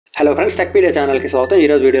Hello friends, Techpedia ఛానల్కి స్వాగతం. ఈ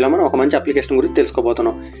రోజు వీడియోలో మనం ఒక మంచి అప్లికేషన్ గురించి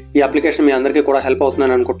తెలుసుకోబోతున్నాం. ఈ అప్లికేషన్ మీ అందరికీ కూడా హెల్ప్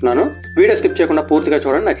అవుతుందని అనుకుంటున్నాను. వీడియో స్కిప్ చేయకుండా పూర్తిగా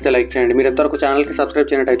చూడండి, నచ్చితే లైక్ చేయండి. మీరు ఎంతవరకు ఛానల్కి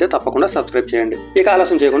సబ్స్క్రైబ్ చేయనట్టయితే తప్పకుండా సబ్స్క్రైబ్ చేయండి. ఇక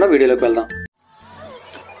ఆలస్యం చేయకుండా వీడియోలోకి వెళ్దాం.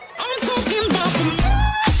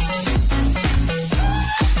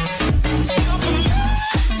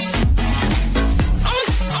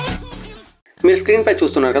 మీరు స్క్రీన్ పై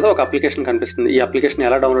చూస్తున్నారు కదా, ఒక అప్లికేషన్ కనిపిస్తుంది. ఈ అప్లికేషన్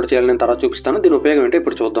ఎలా డౌన్లోడ్ చేయాలని నేను తర్వాత చూపిస్తాను. దీని ఉపయోగం ఏంటో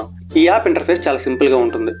ఇప్పుడు చూద్దాం. ఈ యాప్ ఇంటర్ఫేస్ చాలా సింపుల్ గా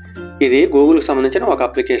ఉంటుంది. ఇది గూగుల్కి సంబంధించిన ఒక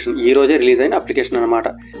అప్లికేషన్, ఈ రోజే రిలీజ్ అయిన అప్లికేషన్ అనమాట.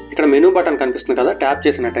 ఇక్కడ మెనూ బటన్ కనిపిస్తుంది కదా, ట్యాప్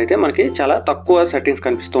చేసినట్టయితే మనకి చాలా తక్కువ సెట్టింగ్స్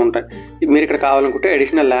కనిపిస్తూ ఉంటాయి. మీరు ఇక్కడ కావాలనుకుంటే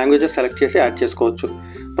అడిషనల్ లాంగ్వేజెస్ సెలెక్ట్ చేసి యాడ్ చేసుకోవచ్చు.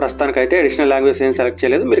 ప్రస్తుతానికైతే అడిషనల్ లాంగ్వేజ్ ఏం సెలెక్ట్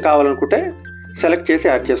చేయలేదు. మీరు కావాలనుకుంటే సెలెక్ట్ చేసి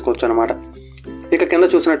యాడ్ చేసుకోవచ్చు అనమాట. ఇక కింద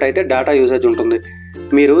చూసినట్టయితే డేటా యూసేజ్ ఉంటుంది.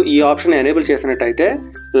 మీరు ఈ ఆప్షన్ ఎనేబుల్ చేసినట్టయితే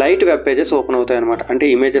లైట్ వెబ్ పేజెస్ ఓపెన్ అవుతాయి అనమాట. అంటే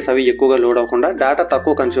ఇమేజెస్ అవి ఎక్కువగా లోడ్ అవ్వకుండా డేటా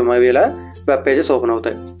తక్కువ కన్స్యూమ్ అయ్యేలా వెబ్ పేజెస్ ఓపెన్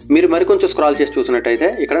అవుతాయి. మీరు మరికొంచెం స్క్రాల్ చేసి చూసినట్టయితే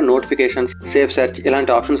ఇక్కడ నోటిఫికేషన్స్, సేఫ్ సెర్చ్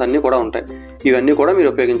ఇలాంటి ఆప్షన్స్ అన్ని కూడా ఉంటాయి. ఇవన్నీ కూడా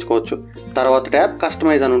మీరు ఉపయోగించుకోవచ్చు. తర్వాత ట్యాబ్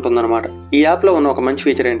కస్టమైజ్ అని ఉంటుందన్నమాట. ఈ యాప్ లో ఉన్న ఒక మంచి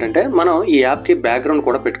ఫీచర్ ఏంటంటే మనం ఈ యాప్ కి బ్యాక్గ్రౌండ్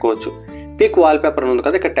కూడా పెట్టుకోవచ్చు. పిక్ వాల్ పేపర్ ఉంది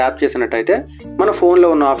కదా, ఇక్కడ ట్యాప్ చేసినట్టయితే మన ఫోన్లో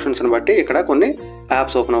ఉన్న ఆప్షన్స్ బట్టి ఇక్కడ కొన్ని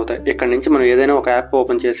యాప్స్ ఓపెన్ అవుతాయి. ఇక్కడ నుంచి మనం ఏదైనా ఒక యాప్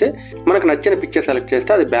ఓపెన్ చేసి మనకు నచ్చిన పిక్చర్ సెలెక్ట్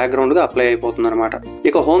చేస్తే అది బ్యాక్గ్రౌండ్ గా అప్లై అయిపోతుంది అనమాట.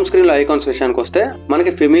 ఇక హోమ్ స్క్రీన్ లో ఐకాన్స్ విషయానికి వస్తే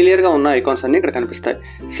మనకి ఫెమిలియర్ గా ఉన్న ఐకాన్స్ అన్ని ఇక్కడ కనిపిస్తాయి.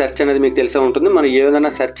 సెర్చ్ అనేది మీకు తెలిసే ఉంటుంది. మనం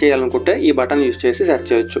ఏదైనా సెర్చ్ చేయాలనుకుంటే ఈ బటన్ యూజ్ చేసి సెర్చ్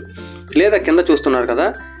చేయొచ్చు. లేదా కింద చూస్తున్నారు కదా,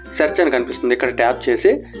 సెర్చ్ అని కనిపిస్తుంది. ఇక్కడ ట్యాప్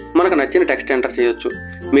చేసి మనకు నచ్చిన టెక్స్ట్ ఎంటర్ చేయొచ్చు.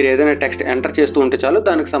 మీరు ఏదైనా టెక్స్ట్ ఎంటర్ చేస్తూ ఉంటే చాలు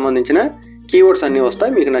దానికి సంబంధించిన కీవర్డ్స్ అన్ని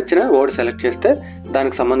వస్తాయి. మీకు నచ్చిన వర్డ్ సెలెక్ట్ చేస్తే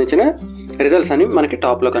దానికి సంబంధించిన రిజల్ట్స్ అని మనకి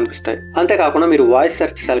టాప్ లో కనిపిస్తాయి. అంతేకాకుండా మీరు వాయిస్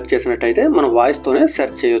సెర్చ్ సెలెక్ట్ చేసినట్టయితే మనం వాయిస్ తోనే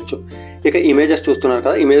సెర్చ్ చేయొచ్చు. ఇక ఇమేజెస్ చూస్తున్నారు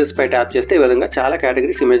కదా, ఇమేజెస్ పై ట్యాప్ చేస్తే ఈ విధంగా చాలా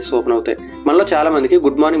కేటగిరీస్ ఇమేజెస్ ఓపెన్ అవుతాయి. మనలో చాలా మందికి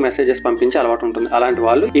గుడ్ మార్నింగ్ మెసేజెస్ పంపించే అలవాటు ఉంటుంది. అలాంటి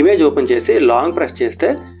వాళ్ళు ఇమేజ్ ఓపెన్ చేసి లాంగ్ ప్రెస్ చేస్తే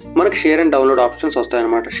మనకి షేర్ అండ్ డౌన్లోడ్ ఆప్షన్స్ వస్తాయి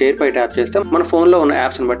అనమాట. షేర్ పై ట్యాప్ చేస్తే మన ఫోన్ లో ఉన్న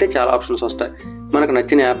యాప్స్ బట్టి చాలా ఆప్షన్స్ వస్తాయి. మనకు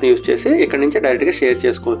నచ్చిన యాప్ని యూజ్ చేసి ఇక్కడ నుంచి డైరెక్ట్ గా షేర్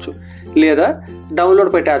చేసుకోవచ్చు. లేదా డౌన్లోడ్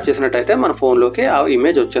పై ట్యాప్ చేసినట్టయితే మన ఫోన్లోకి ఆ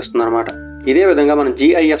ఇమేజ్ వచ్చేస్తుంది అనమాట. ఇదే విధంగా మనం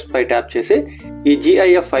GIF పై ట్యాప్ చేసి ఈ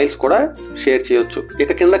GIF ఫైల్స్ కూడా షేర్ చేయొచ్చు.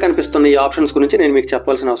 ఇక కింద కనిపిస్తున్న ఈ ఆప్షన్స్ గురించి నేను మీకు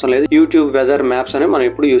చెప్పాల్సిన అవసరం లేదు. యూట్యూబ్, వెదర్, మ్యాప్స్ అని మనం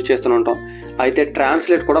ఎప్పుడు యూజ్ చేస్తూ ఉంటాం. అయితే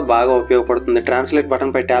ట్రాన్స్లేట్ కూడా బాగా ఉపయోగపడుతుంది. ట్రాన్స్లేట్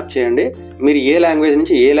బటన్ పై ట్యాప్ చేయండి. మీరు ఏ లాంగ్వేజ్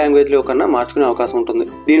నుంచి ఏ లాంగ్వేజ్ లో కన్నా మార్చుకునే అవకాశం ఉంటుంది.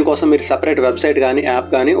 దీనికోసం మీరు సపరేట్ వెబ్సైట్ కానీ యాప్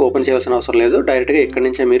కానీ ఓపెన్ చేయాల్సిన అవసరం లేదు. డైరెక్ట్ గా ఇక్కడ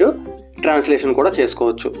నుంచే మీరు ట్రాన్స్లేషన్ కూడా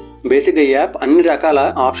చేసుకోవచ్చు. బేసిక్ గా ఈ యాప్ అన్ని రకాల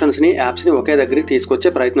ఆప్షన్స్ ని, యాప్స్ ని ఒకే దగ్గరికి తీసుకొచ్చే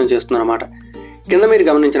ప్రయత్నం చేస్తుంది అనమాట. కింద మీరు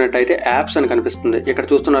గమనించినట్టయితే యాప్స్ అని కనిపిస్తుంది. ఇక్కడ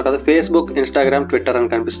చూస్తున్నారు కదా, ఫేస్బుక్, ఇన్స్టాగ్రామ్, ట్విట్టర్ అని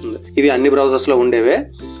కనిపిస్తుంది. ఇవి అన్ని బ్రౌజర్స్ లో ఉండేవే.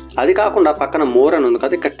 అది కాకుండా పక్కన మోర్ అని ఉంది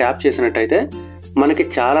కదా, ఇక్కడ ట్యాప్ చేసినట్టయితే మనకి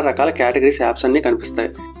చాలా రకాల కేటగిరీస్ యాప్స్ అన్ని కనిపిస్తాయి.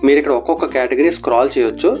 మీరు ఇక్కడ ఒక్కొక్క కేటగిరీ స్క్రాల్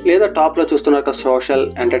చేయొచ్చు. లేదా టాప్ లో చూస్తున్నారు కదా, social,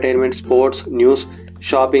 entertainment, sports, news,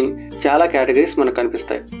 shopping, చాలా కేటగిరీస్ మనకు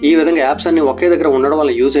కనిపిస్తాయి. ఈ విధంగా యాప్స్ అన్ని ఒకే దగ్గర ఉండడం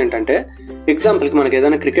వల్ల యూజ్ ఏంటంటే, ఎగ్జాంపుల్కి మనకి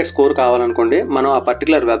ఏదైనా క్రికెట్ స్కోర్ కావాలనుకోండి, మనం ఆ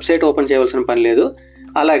పర్టికులర్ వెబ్సైట్ ఓపెన్ చేయవలసిన పని లేదు.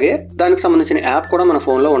 అలాగే దానికి సంబంధించిన యాప్ కూడా మన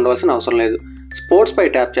ఫోన్లో ఉండవలసిన అవసరం లేదు. స్పోర్ట్స్ పై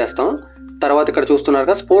ట్యాప్ చేస్తాం. తర్వాత ఇక్కడ చూస్తున్నారు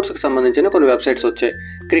కదా, స్పోర్ట్స్కి సంబంధించిన కొన్ని వెబ్సైట్స్ వచ్చాయి.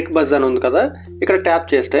 క్రిక్ బజ్ అని ఉంది కదా, ఇక్కడ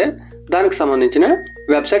ట్యాప్ చేస్తే దానికి సంబంధించిన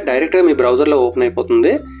వెబ్సైట్ డైరెక్ట్గా మీ బ్రౌజర్లో ఓపెన్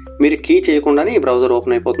అయిపోతుంది. మీరు కీ చేయకుండానే ఈ బ్రౌజర్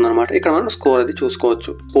ఓపెన్ అయిపోతుంది అనమాట. ఇక్కడ మనం స్కోర్ అది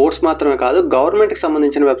చూసుకోవచ్చు. స్పోర్ట్స్ మాత్రమే కాదు, గవర్నమెంట్ కి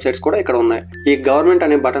సంబంధించిన వెబ్సైట్స్ కూడా ఇక్కడ ఉన్నాయి. ఈ గవర్నమెంట్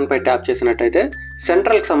అనే బటన్ పై ట్యాప్ చేసినట్టయితే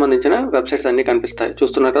సెంట్రల్ కి సంబంధించిన వెబ్సైట్స్ అన్ని కనిపిస్తాయి.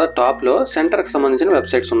 చూస్తున్నారు కదా, టాప్ లో సెంటర్ కి సంబంధించిన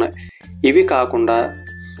వెబ్సైట్స్ ఉన్నాయి. ఇవి కాకుండా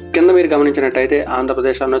కింద మీరు గమనించినట్టయితే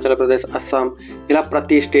ఆంధ్రప్రదేశ్, అరుణాచల్ ప్రదేశ్, అస్సాం, ఇలా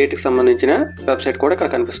ప్రతి స్టేట్ కి సంబంధించిన వెబ్సైట్ కూడా ఇక్కడ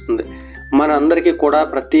కనిపిస్తుంది. మన అందరికీ కూడా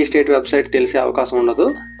ప్రతి స్టేట్ వెబ్సైట్ తెలిసే అవకాశం ఉండదు.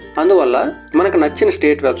 అందువల్ల మనకు నచ్చిన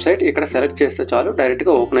స్టేట్ వెబ్సైట్ ఇక్కడ సెలెక్ట్ చేస్తే చాలు డైరెక్ట్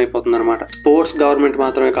గా ఓపెన్ అయిపోతుంది అనమాట. స్పోర్ట్స్, గవర్నమెంట్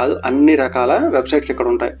మాత్రమే కాదు, అన్ని రకాల వెబ్సైట్స్ ఇక్కడ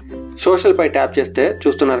ఉంటాయి. సోషల్ పై ట్యాప్ చేస్తే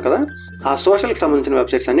చూస్తున్నారు కదా, ఆ సోషల్ కి సంబంధించిన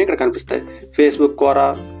వెబ్సైట్స్ అన్ని ఇక్కడ కనిపిస్తాయి. ఫేస్బుక్, కోరా,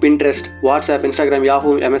 Pinterest, WhatsApp, Instagram,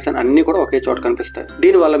 Yahoo, MSN అన్ని కూడా ఒకే చోట కనిపిస్తాయి.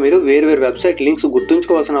 దీనివల్ల మీరు వేరు వెబ్సైట్ లింక్స్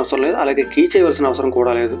గుర్తుంచుకోవాల్సిన అవసరం లేదు. అలాగే కీ చేయవలసిన అవసరం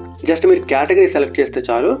కూడా లేదు. జస్ట్ మీరు కేటగిరీ సెలెక్ట్ చేస్తే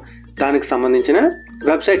చాలు దానికి సంబంధించిన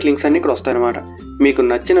వెబ్సైట్ లింక్స్ అన్ని ఇక్కడ వస్తాయన్నమాట. మీకు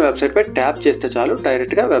నచ్చిన వెబ్సైట్ పై ట్యాప్ చేస్తే చాలు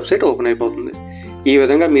డైరెక్ట్ గా వెబ్సైట్ ఓపెన్ అయిపోతుంది. ఈ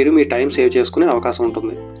విధంగా మీరు మీ టైం సేవ్ చేసుకునే అవకాశం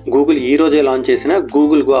ఉంటుంది. గూగుల్ ఈ రోజే లాంచ్ చేసిన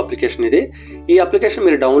గూగుల్ గో అప్లికేషన్ ఇది. ఈ అప్లికేషన్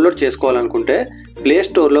మీరు డౌన్లోడ్ చేసుకోవాలనుకుంటే ప్లే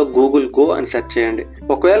స్టోర్ లో గూగుల్ గో అని సెర్చ్ చేయండి.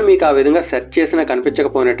 ఒకవేళ మీకు ఆ విధంగా సెర్చ్ చేసినా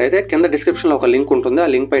కనిపించకపోయినట్టయితే కింద డిస్క్రిప్షన్ లో ఒక లింక్ ఉంటుంది. ఆ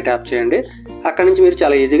లింక్ పై ట్యాప్ చేయండి. అక్కడ నుంచి మీరు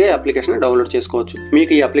చాలా ఈజీగా ఈ అప్లికేషన్ డౌన్లోడ్ చేసుకోవచ్చు.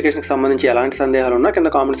 మీకు ఈ అప్లికేషన్ కి సంబంధించి ఎలాంటి సందేహాలు ఉన్నా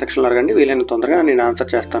కింద కామెంట్ సెక్షన్ లో అడగండి. వీలైన తొందరగా నేను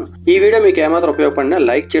ఆన్సర్ చేస్తాను. ఈ వీడియో మీకు ఏమాత్రం ఉపయోగపడినా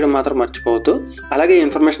లైక్ చేయడం మాత్రం మర్చిపోవద్దు. అలాగే ఈ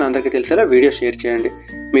ఇన్ఫర్మేషన్ అందరికీ తెలిసేలా వీడియో షేర్ చేయండి.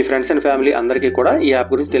 మీ ఫ్రెండ్స్ అండ్ ఫ్యామిలీ అందరికీ కూడా ఈ యాప్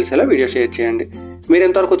గురించి తెలిసేలా వీడియో షేర్ చేయండి. మీరు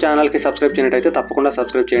ఎంతవరకు ఛానల్కి సబ్స్క్రైబ్ చేయనట్టయితే తప్పకుండా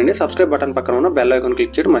సబ్స్క్రైబ్ చేయండి. సబ్స్క్రైబ్ బటన్ పక్కన ఉన్న బెల్ ఐకాన్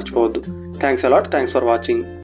క్లిక్ చేయడం మర్చిపోవద్దు. Thanks a lot. Thanks for watching.